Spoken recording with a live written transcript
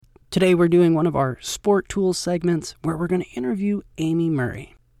Today we're doing one of our Sport Tools segments where we're going to interview Amy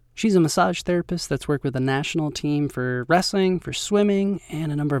Murray. She's a massage therapist that's worked with the national team for wrestling, for swimming,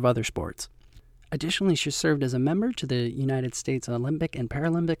 and a number of other sports. Additionally, she served as a member to the United States Olympic and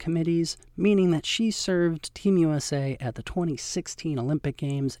Paralympic committees, meaning that she served Team USA at the 2016 Olympic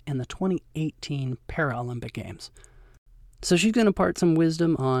Games and the 2018 Paralympic Games. So she's going to impart some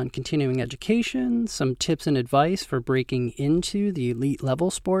wisdom on continuing education, some tips and advice for breaking into the elite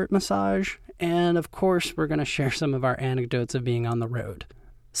level sport massage, and of course, we're going to share some of our anecdotes of being on the road.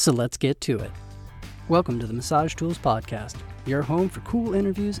 So let's get to it. Welcome to the Massage Tools Podcast, your home for cool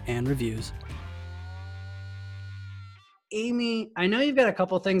interviews and reviews. Amy, I know you've got a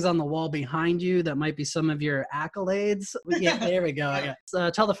couple things on the wall behind you that might be some of your accolades. Yeah, there we go. Yeah.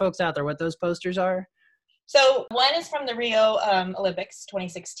 So tell the folks out there what those posters are. So one is from the Rio Olympics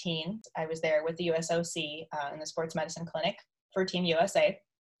 2016. I was there with the USOC in the sports medicine clinic for Team USA.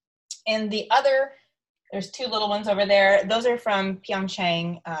 And the other, there's two little ones over there. Those are from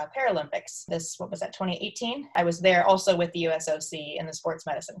Pyeongchang Paralympics. What was that, 2018? I was there also with the USOC in the sports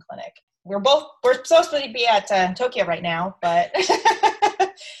medicine clinic. We're supposed to be at Tokyo right now, but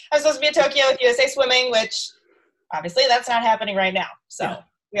I'm supposed to be at Tokyo with USA Swimming, which obviously that's not happening right now. So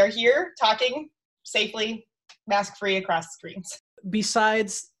We are here talking safely, mask-free across the screens.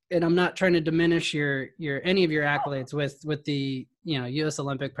 Besides, and I'm not trying to diminish your any of your accolades with the U.S.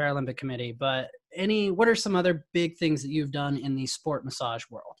 Olympic Paralympic Committee, but what are some other big things that you've done in the sport massage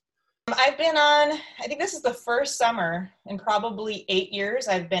world? I've been on, I think this is the first summer in probably 8 years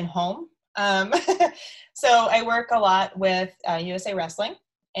I've been home. So I work a lot with USA Wrestling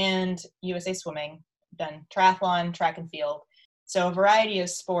and USA Swimming, done triathlon, track and field. So a variety of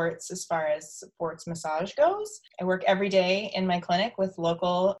sports as far as sports massage goes. I work every day in my clinic with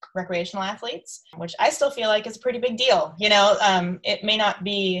local recreational athletes, which I still feel like is a pretty big deal. It may not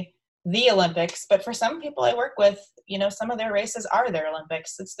be the Olympics, but for some people I work with, some of their races are their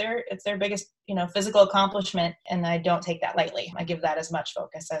Olympics. It's their biggest, physical accomplishment. And I don't take that lightly. I give that as much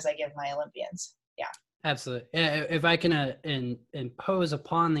focus as I give my Olympians. Yeah. Absolutely. If I can impose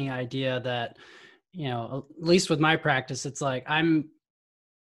upon the idea that, at least with my practice, it's like I'm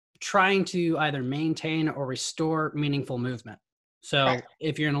trying to either maintain or restore meaningful movement. So Correct.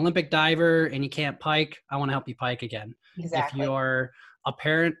 If you're an Olympic diver and you can't pike, I want to help you pike again. Exactly. If you're a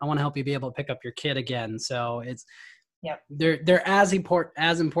parent, I want to help you be able to pick up your kid again. So they're as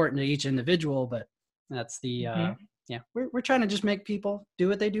important to each individual, but that's the, we're trying to just make people do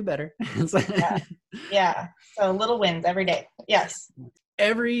what they do better. Yeah. So little wins every day. Yes.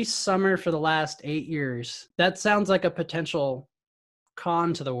 Every summer for the last 8 years, that sounds like a potential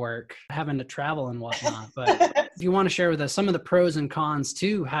con to the work, having to travel and whatnot. But if you want to share with us some of the pros and cons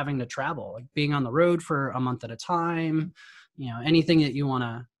to having to travel, like being on the road for a month at a time, anything that you want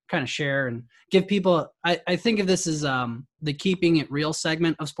to kind of share and give people, I think of this as the keeping it real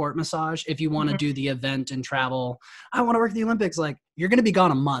segment of sport massage. If you want to do the event and travel, I want to work the Olympics, like you're going to be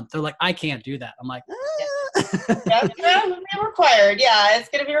gone a month. They're like, I can't do that. I'm like, That's going to be required. Yeah, it's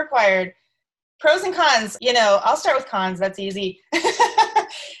going to be required. Pros and cons, I'll start with cons. That's easy.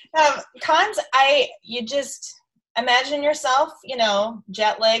 Cons, you just imagine yourself,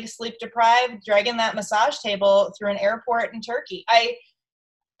 jet lag, sleep deprived, dragging that massage table through an airport in Turkey.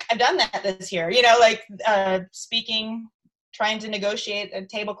 I've done that this year, speaking, trying to negotiate a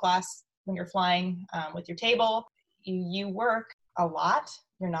table class when you're flying with your table. You work a lot.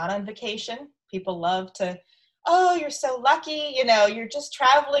 You're not on vacation. People love to, oh, you're so lucky, you're just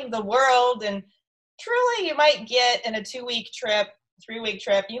traveling the world. And truly you might get in a 2-week trip, 3-week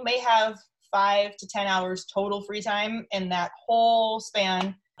trip, you may have 5 to 10 hours total free time in that whole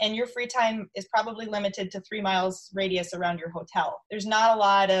span. And your free time is probably limited to 3 miles radius around your hotel. There's not a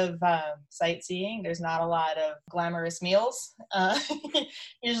lot of sightseeing. There's not a lot of glamorous meals.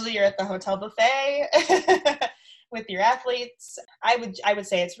 Usually you're at the hotel buffet with your athletes. I would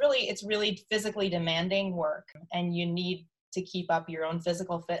say it's really physically demanding work, and you need to keep up your own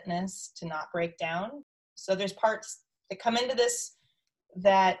physical fitness to not break down. So there's parts that come into this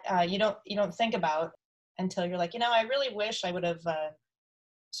that you don't think about until you're like, I really wish I would have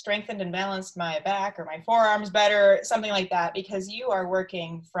strengthened and balanced my back or my forearms better, something like that, because you are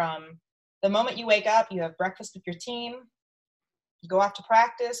working from the moment you wake up. You have breakfast with your team, you go off to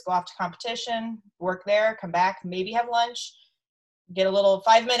practice, go off to competition, work there, come back, maybe have lunch, get a little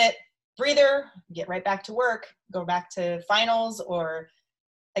 5-minute breather, get right back to work, go back to finals, or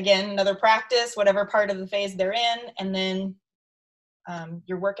again, another practice, whatever part of the phase they're in. And then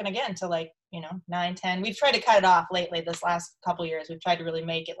you're working again to 9, 10. We've tried to cut it off lately this last couple of years. We've tried to really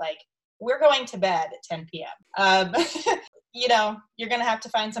make it like we're going to bed at 10 p.m. you're going to have to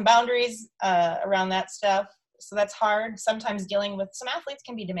find some boundaries around that stuff. So that's hard. Sometimes dealing with some athletes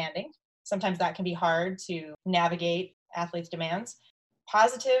can be demanding. Sometimes that can be hard to navigate athletes' demands.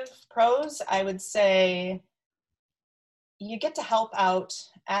 Positive pros, I would say you get to help out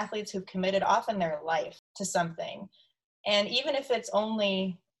athletes who've committed often their life to something. And even if it's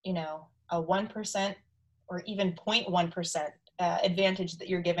only, a 1% or even 0.1% advantage that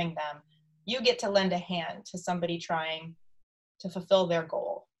you're giving them, you get to lend a hand to somebody trying to fulfill their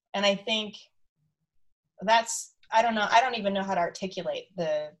goal. And I think I don't even know how to articulate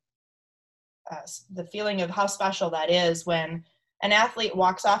the feeling of how special that is when an athlete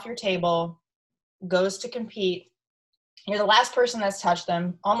walks off your table, goes to compete. You're the last person that's touched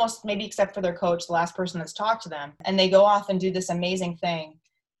them, almost maybe except for their coach, the last person that's talked to them. And they go off and do this amazing thing.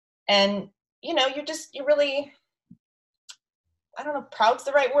 And, you're really, I don't know, proud's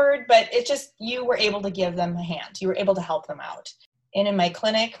the right word, but it's just, you were able to give them a hand. You were able to help them out. And in my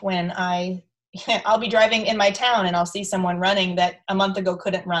clinic, when I'll be driving in my town and I'll see someone running that a month ago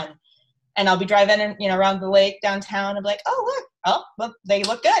couldn't run. And I'll be driving, around the lake downtown and be like, oh, look, well, they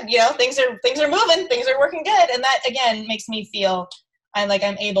look good. Things are moving, things are working good. And that, again, makes me feel I'm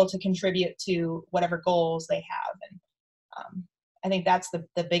able to contribute to whatever goals they have. And I think that's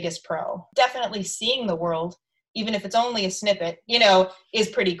the biggest pro. Definitely seeing the world, even if it's only a snippet, is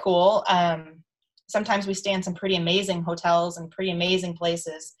pretty cool. Sometimes we stay in some pretty amazing hotels and pretty amazing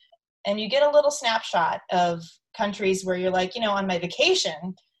places. And you get a little snapshot of countries where you're like, on my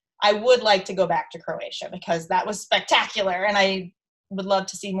vacation, I would like to go back to Croatia because that was spectacular and I would love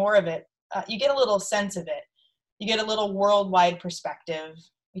to see more of it. You get a little sense of it. You get a little worldwide perspective.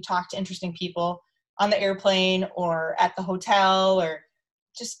 You talk to interesting people on the airplane or at the hotel, or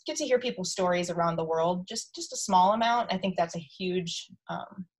just get to hear people's stories around the world. Just a small amount. I think that's a huge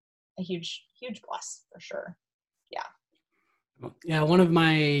plus for sure. Yeah. Yeah. One of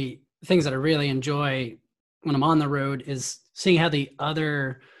my things that I really enjoy when I'm on the road is seeing how the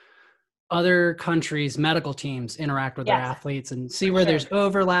other countries' medical teams interact with their athletes and see where there's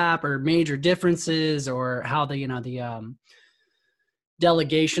overlap or major differences, or how the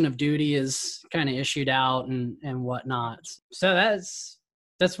delegation of duty is kind of issued out and whatnot. So that's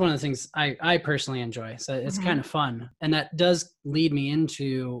one of the things I personally enjoy. So it's kind of fun. And that does lead me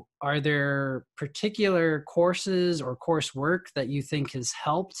into, are there particular courses or coursework that you think has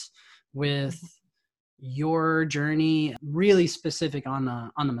helped with your journey, really specific on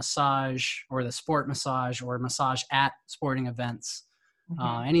the massage or the sport massage or massage at sporting events?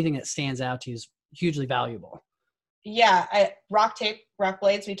 Anything that stands out to you is hugely valuable. Yeah, rock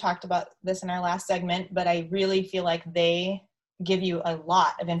blades, we talked about this in our last segment, but I really feel like they give you a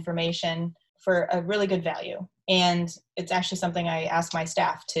lot of information for a really good value. And it's actually something I ask my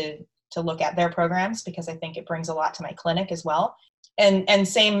staff to look at their programs, because I think it brings a lot to my clinic as well. And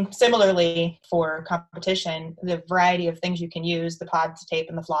similarly for competition, the variety of things you can use, the pod, the tape,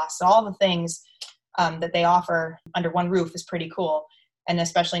 and the floss, all the things that they offer under one roof is pretty cool. And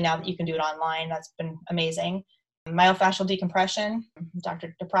especially now that you can do it online, that's been amazing. Myofascial decompression,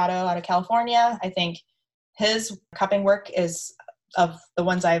 Dr. DePrado out of California, I think his cupping work is, of the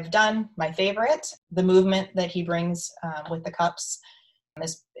ones I've done, my favorite. The movement that he brings with the cups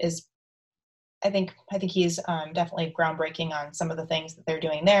is I think he's definitely groundbreaking on some of the things that they're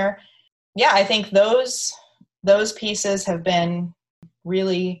doing there. Yeah, I think those pieces have been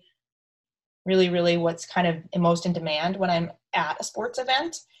really, really, really what's kind of most in demand when I'm at a sports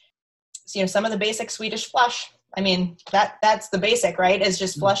event. So, some of the basic Swedish flush. I mean, that's the basic, right? Is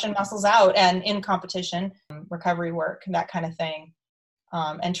just flushing muscles out, and in competition, recovery work, that kind of thing.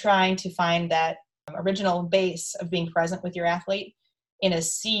 And trying to find that original base of being present with your athlete in a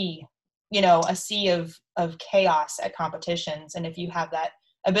sea of chaos at competitions. And if you have that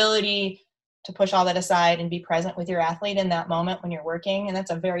ability to push all that aside and be present with your athlete in that moment when you're working, and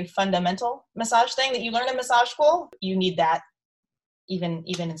that's a very fundamental massage thing that you learn in massage school, you need that even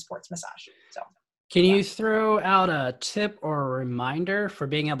in sports massage. So, can you throw out a tip or a reminder for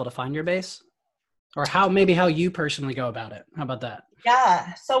being able to find your base? Or how you personally go about it? How about that?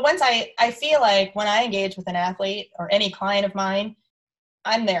 Yeah. So once I feel like when I engage with an athlete or any client of mine,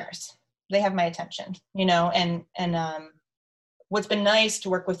 I'm theirs. They have my attention, and what's been nice to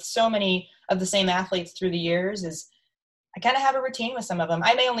work with so many of the same athletes through the years is I kind of have a routine with some of them.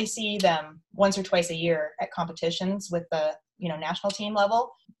 I may only see them once or twice a year at competitions with the, national team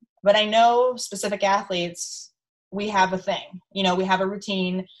level, but I know specific athletes, we have a thing, we have a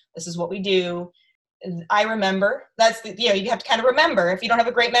routine. This is what we do. I remember. That's you have to kind of remember. If you don't have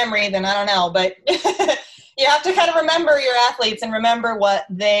a great memory, then I don't know, but you have to kind of remember your athletes and remember what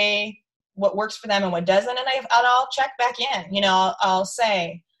they what works for them and what doesn't. And I'll check back in, you know, I'll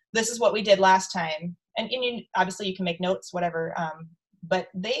say, this is what we did last time. And obviously you can make notes, whatever. But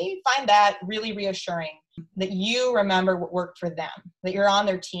they find that really reassuring that you remember what worked for them, that you're on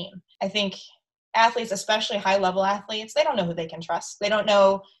their team. I think athletes, especially high level athletes, they don't know who they can trust. They don't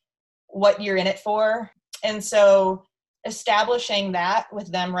know what you're in it for. And so establishing that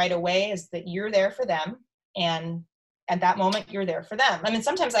with them right away is that you're there for them. And at that moment, you're there for them. I mean,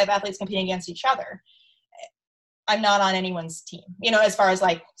 sometimes I have athletes competing against each other. I'm not on anyone's team, you know, as far as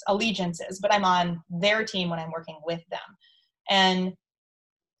like allegiances, but I'm on their team when I'm working with them. And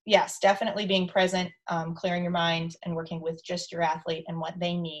yes, definitely being present, clearing your mind and working with just your athlete and what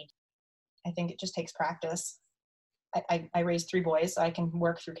they need. I think it just takes practice. I raised 3 boys, so I can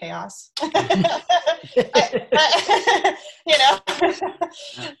work through chaos. You know,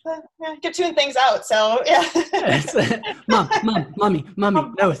 get tune things out. So yeah. Mommy,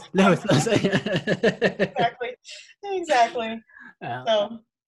 no. Exactly. So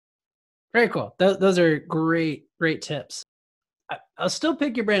very cool. Those are great tips. I'll still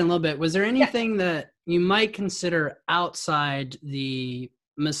pick your brain a little bit. Was there anything that you might consider outside the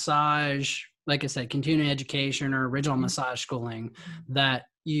massage, like I said, continuing education or original massage schooling, that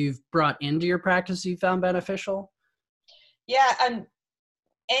you've brought into your practice you found beneficial? Yeah,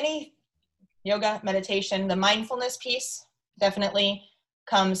 any yoga, meditation, the mindfulness piece definitely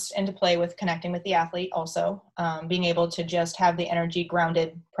comes into play with connecting with the athlete also. Being able to just have the energy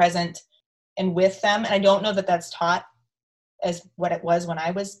grounded, present, and with them. And I don't know that that's taught as what it was when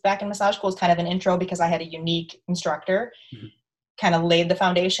I was back in massage school. It's kind of an intro because I had a unique instructor. Mm-hmm. Kind of laid the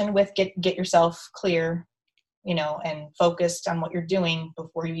foundation with get yourself clear, you know, and focused on what you're doing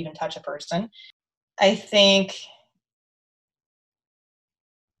before you even touch a person. I think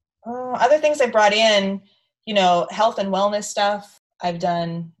other things I brought in, you know, health and wellness stuff. I've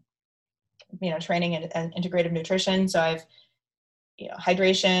done, you know, training in integrative nutrition. So I've, you know,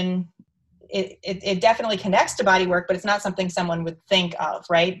 hydration. It definitely connects to body work, but it's not something someone would think of,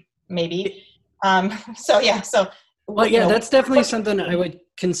 right? Maybe. So yeah. So. Well, yeah, that's definitely something I would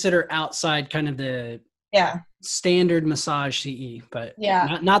consider outside kind of the standard massage CE, but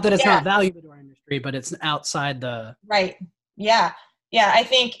not that it's not valuable to our industry, but it's outside the. Right. Yeah. Yeah. I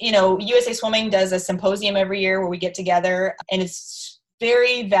think, you know, USA Swimming does a symposium every year where we get together, and it's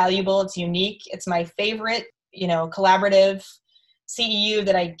very valuable. It's unique. It's my favorite, you know, collaborative CEU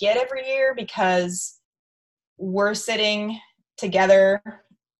that I get every year because we're sitting together.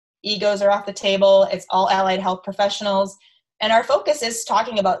 Egos are off the table. It's all allied health professionals. And our focus is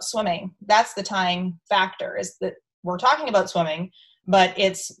talking about swimming. That's the time factor, is that we're talking about swimming, but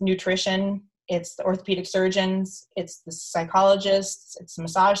it's nutrition, it's the orthopedic surgeons, it's the psychologists, it's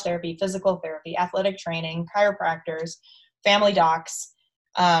massage therapy, physical therapy, athletic training, chiropractors, family docs.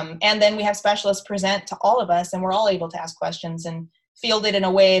 And then we have specialists present to all of us, and we're all able to ask questions and field it in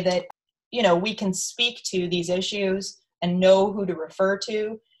a way that, you know, we can speak to these issues and know who to refer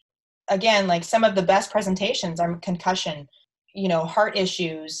to. Again, like some of the best presentations are concussion, you know, heart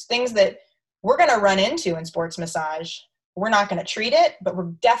issues, things that we're going to run into in sports massage. We're not going to treat it, but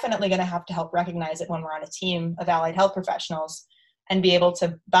we're definitely going to have to help recognize it when we're on a team of allied health professionals and be able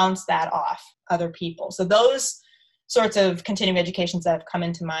to bounce that off other people. So those sorts of continuing educations that have come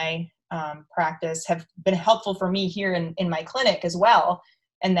into my practice have been helpful for me here in my clinic as well,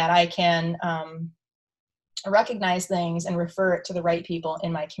 and that I can recognize things and refer it to the right people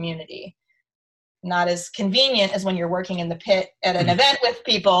in my community. Not as convenient as when you're working in the pit at an event with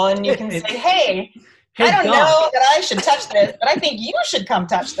people and you can say, hey, I don't know that I should touch this, but I think you should come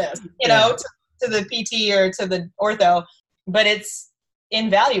touch this, you know, to the PT or to the ortho. But it's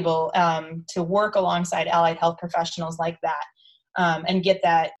invaluable to work alongside allied health professionals like that and get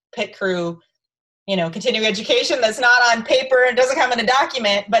that pit crew, you know, continuing education that's not on paper and doesn't come in a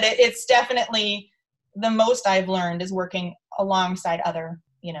document, but it's definitely the most I've learned is working alongside other,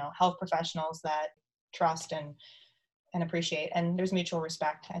 you know, health professionals that trust and appreciate, and there's mutual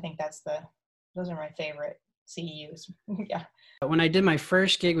respect. I think those are my favorite CEUs. Yeah. When I did my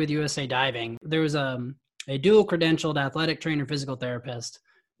first gig with USA Diving, there was a dual credentialed athletic trainer, physical therapist,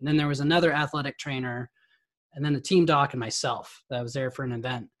 and then there was another athletic trainer, and then the team doc and myself that was there for an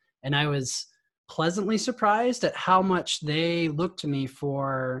event. And I was pleasantly surprised at how much they looked to me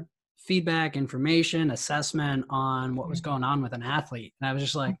for feedback, information, assessment on what was going on with an athlete. And I was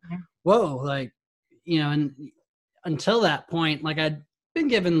just like, whoa, like, you know, and until that point, like I'd been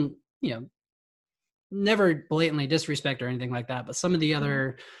given, you know, never blatantly disrespect or anything like that, but some of the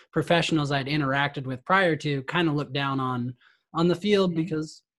other professionals I'd interacted with prior to kind of looked down on the field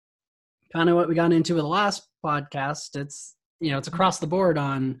because kind of what we got into with the last podcast, it's it's across the board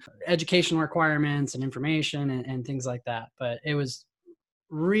on education requirements and information and things like that. But it was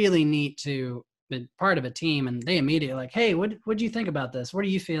really neat to be part of a team, and they immediately like, hey, what do you think about this? What are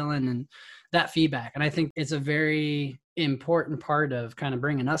you feeling? And that feedback. And I think it's a very important part of kind of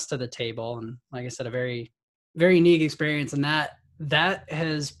bringing us to the table. And like I said, a very, very unique experience. And that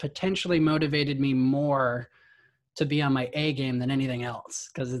has potentially motivated me more to be on my A game than anything else.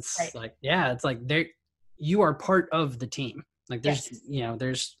 Cause it's Right. like, yeah, it's like you are part of the team. Like there's, Yes.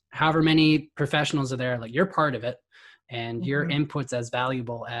 There's however many professionals are there, like you're part of it, and your Mhm. input's as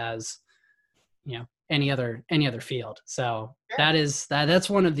valuable as, any other field. So Sure. that's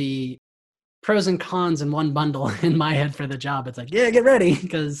one of the pros and cons in one bundle in my head for the job. It's like, yeah, get ready,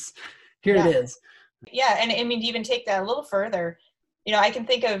 because here it Yeah. is. Yeah. And I mean, to even take that a little further, I can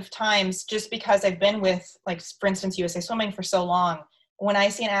think of times just because I've been with, like, for instance, USA Swimming for so long, when I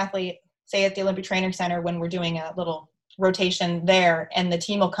see an athlete, say at the Olympic Training Center, when we're doing a little rotation there and the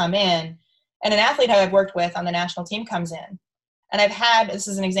team will come in, and an athlete who I've worked with on the national team comes in. And this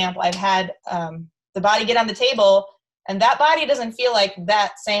is an example, I've had the body get on the table, and that body doesn't feel like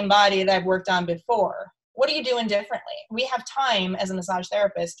that same body that I've worked on before. What are you doing differently? We have time as a massage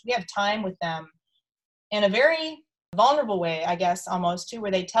therapist, we have time with them in a very vulnerable way, I guess, almost too,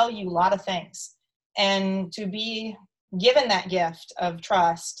 where they tell you a lot of things. And to be given that gift of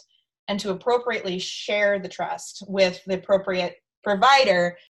trust and to appropriately share the trust with the appropriate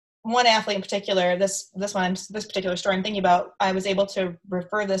provider. One athlete in particular, this particular story I'm thinking about, I was able to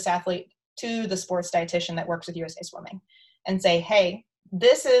refer this athlete to the sports dietitian that works with USA Swimming and say, hey,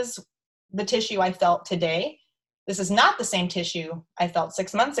 this is the tissue I felt today. This is not the same tissue I felt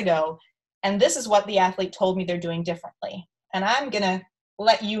 6 months ago. And this is what the athlete told me they're doing differently. And I'm going to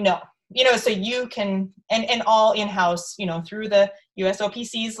let you know, so you can, and all in-house, through the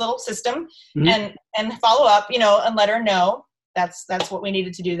USOPC's little system, Mm-hmm. and follow up, and let her know that's what we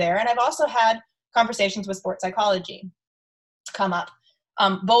needed to do there. And I've also had conversations with sports psychology come up,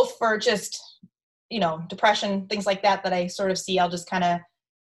 both for just, depression, things like that I sort of see. I'll just kind of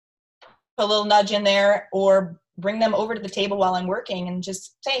put a little nudge in there, or bring them over to the table while I'm working and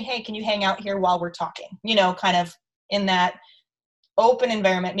just say, hey, can you hang out here while we're talking? Kind of in that open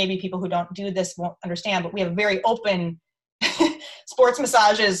environment. Maybe people who don't do this won't understand, but we have very open sports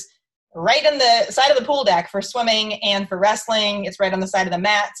massages right on the side of the pool deck for swimming and for wrestling. It's right on the side of the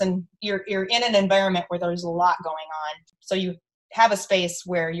mats, and you're in an environment where there's a lot going on. So you have a space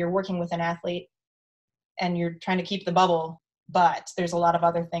where you're working with an athlete and you're trying to keep the bubble, but there's a lot of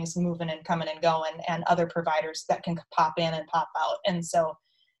other things moving and coming and going, and other providers that can pop in and pop out. And so,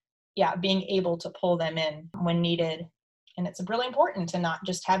 yeah, being able to pull them in when needed. And it's really important to not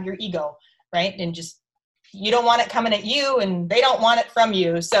just have your ego, right? And just, you don't want it coming at you and they don't want it from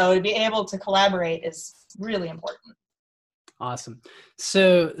you. So to be able to collaborate is really important. Awesome.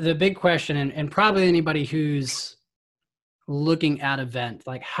 So the big question, and probably anybody who's looking at event,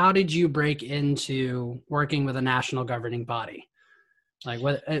 like, how did you break into working with a national governing body? Like,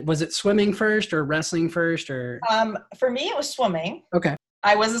 what was it, swimming first or wrestling first, or? For me, it was swimming. Okay.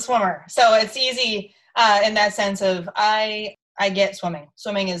 I was a swimmer. So it's easy in that sense of I get swimming.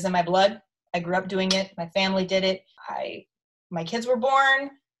 Swimming is in my blood. I grew up doing it. My family did it. My kids were born.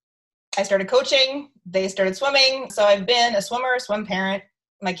 I started coaching. They started swimming. So I've been a swimmer, swim parent.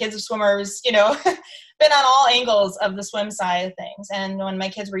 My kids are swimmers, been on all angles of the swim side of things. And when my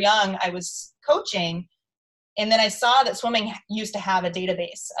kids were young, I was coaching. And then I saw that swimming used to have a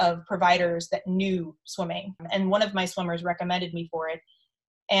database of providers that knew swimming. And one of my swimmers recommended me for it.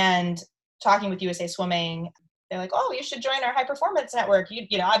 And talking with USA Swimming, they're like, oh, you should join our high performance network.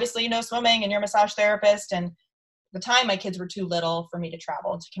 Obviously, swimming and you're a massage therapist. And at the time, my kids were too little for me to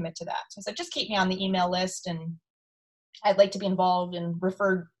travel to commit to that. So I said, just keep me on the email list, and I'd like to be involved and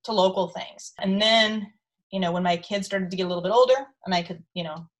referred to local things. And then, when my kids started to get a little bit older and I could,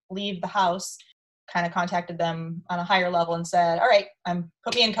 leave the house, kind of contacted them on a higher level and said, all right,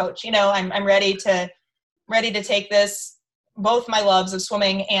 put me in, coach. I'm ready to take this, both my loves of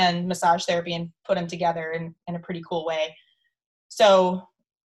swimming and massage therapy, and put them together in a pretty cool way. So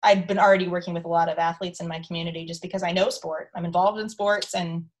I'd been already working with a lot of athletes in my community just because I know sport. I'm involved in sports.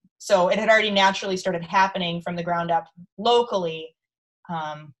 And so it had already naturally started happening from the ground up locally.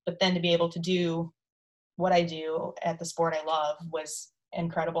 But then to be able to do what I do at the sport I love was an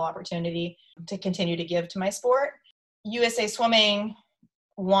incredible opportunity to continue to give to my sport. USA Swimming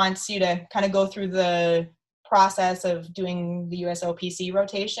wants you to kind of go through the process of doing the USOPC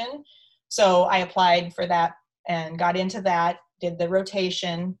rotation. So I applied for that and got into that, did the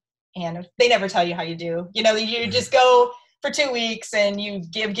rotation, and they never tell you how you do. You just go for 2 weeks and you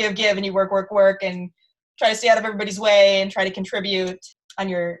give, and you work, and try to stay out of everybody's way and try to contribute on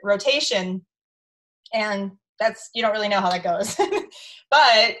your rotation. And you don't really know how that goes.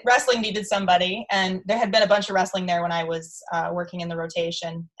 But wrestling needed somebody, and there had been a bunch of wrestling there when I was working in the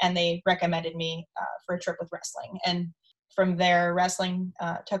rotation, and they recommended me for a trip with wrestling. And from there, wrestling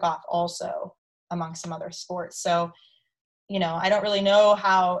took off also among some other sports. So, I don't really know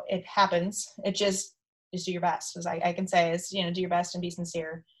how it happens. It just do your best, as I can say, is, do your best and be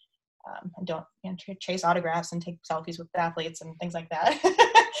sincere. And don't chase autographs and take selfies with athletes and things like that.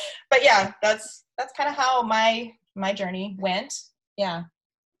 But yeah, that's kind of how my journey went. Yeah.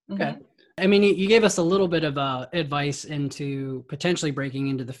 Okay. Mm-hmm. I mean, you gave us a little bit of advice into potentially breaking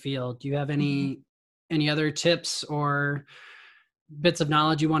into the field. Do you have any other tips or bits of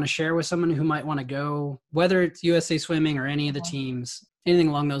knowledge you want to share with someone who might want to go, whether it's USA Swimming or any of the teams, anything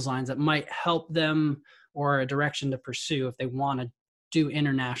along those lines that might help them or a direction to pursue if they want to do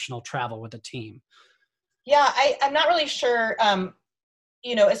international travel with a team? Yeah, I'm not really sure.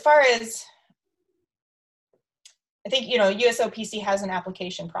 As far as, I think, USOPC has an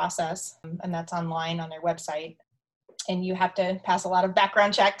application process, and that's online on their website. And you have to pass a lot of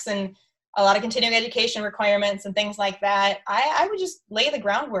background checks and a lot of continuing education requirements and things like that. I would just lay the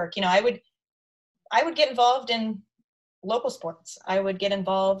groundwork. I would get involved in local sports. I would get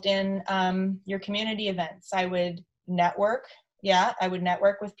involved in your community events. I would network. Yeah, I would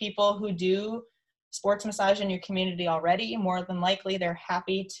network with people who do sports massage in your community already. More than likely, they're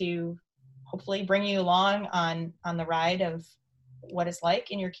happy to hopefully bring you along on the ride of what it's like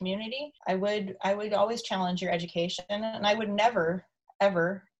in your community. I would always challenge your education, and I would never,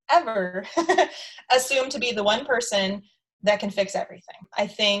 ever, ever assume to be the one person that can fix everything. I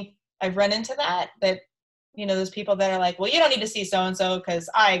think I've run into that those people that are like, well, you don't need to see so-and-so because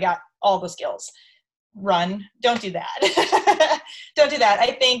I got all the skills. Don't do that. Don't do that.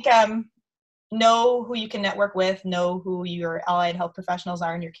 I think know who you can network with, know who your allied health professionals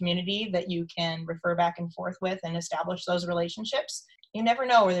are in your community that you can refer back and forth with and establish those relationships. You never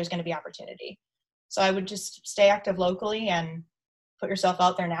know where there's going to be opportunity. So I would just stay active locally and put yourself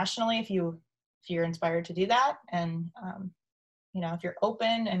out there nationally if you're inspired to do that. And, if you're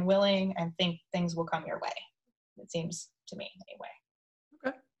open and willing, I think things will come your way. It seems to me anyway.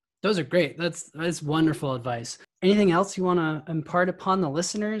 Okay. Those are great. That's wonderful advice. Anything else you want to impart upon the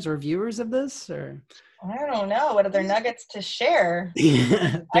listeners or viewers of this? Or I don't know. What other nuggets to share?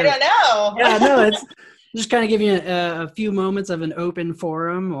 I don't know. Yeah, no, it's just kind of give you a few moments of an open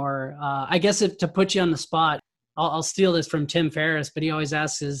forum, or I guess to put you on the spot, I'll steal this from Tim Ferriss, but he always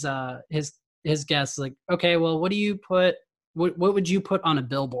asks his guests, like, okay, well, what would you put on a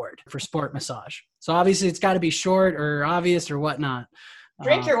billboard for sport massage? So obviously it's got to be short or obvious or whatnot.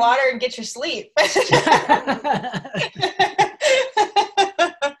 Drink your water and get your sleep. I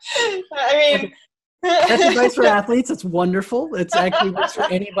mean, that's advice for athletes. It's wonderful. It's actually works for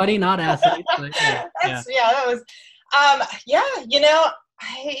anybody, not athletes. But that was, I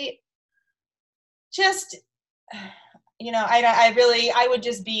just, I would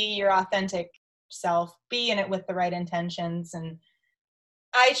just be your authentic self, be in it with the right intentions. And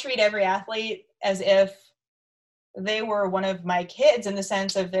I treat every athlete as if they were one of my kids, in the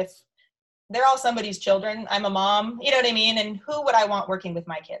sense of, if they're all somebody's children, I'm a mom, you know what I mean? And who would I want working with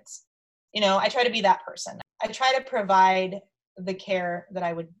my kids? I try to be that person. I try to provide the care that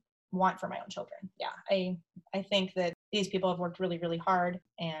I would want for my own children. Yeah. I think that these people have worked really, really hard,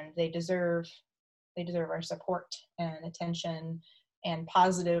 and they deserve our support and attention and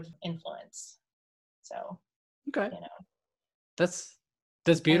positive influence. So, okay. That's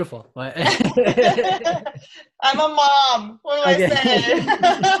beautiful. I'm a mom. What do I say?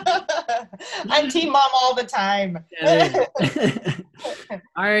 I'm team mom all the time.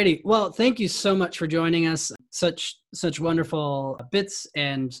 Alrighty. Well, thank you so much for joining us. Such wonderful bits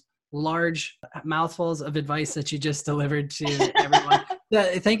and large mouthfuls of advice that you just delivered to everyone.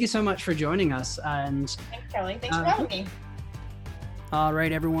 Thank you so much for joining us. And thanks, Kelly. Thanks for having me. All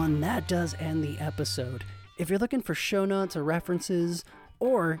right, everyone. That does end the episode. If you're looking for show notes or references,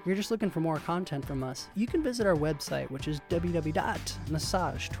 or you're just looking for more content from us, you can visit our website, which is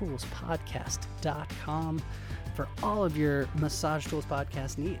www.massagetoolspodcast.com for all of your Massage Tools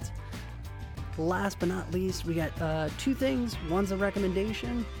Podcast needs. Last but not least, we got two things. One's a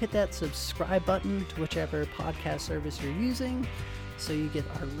recommendation. Hit that subscribe button to whichever podcast service you're using so you get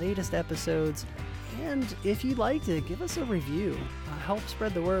our latest episodes. And if you liked it, give us a review. Help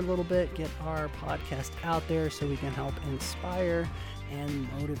spread the word a little bit, get our podcast out there so we can help inspire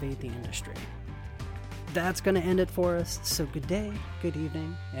and motivate the industry. That's going to end it for us. So good day, good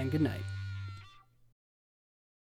evening, and good night.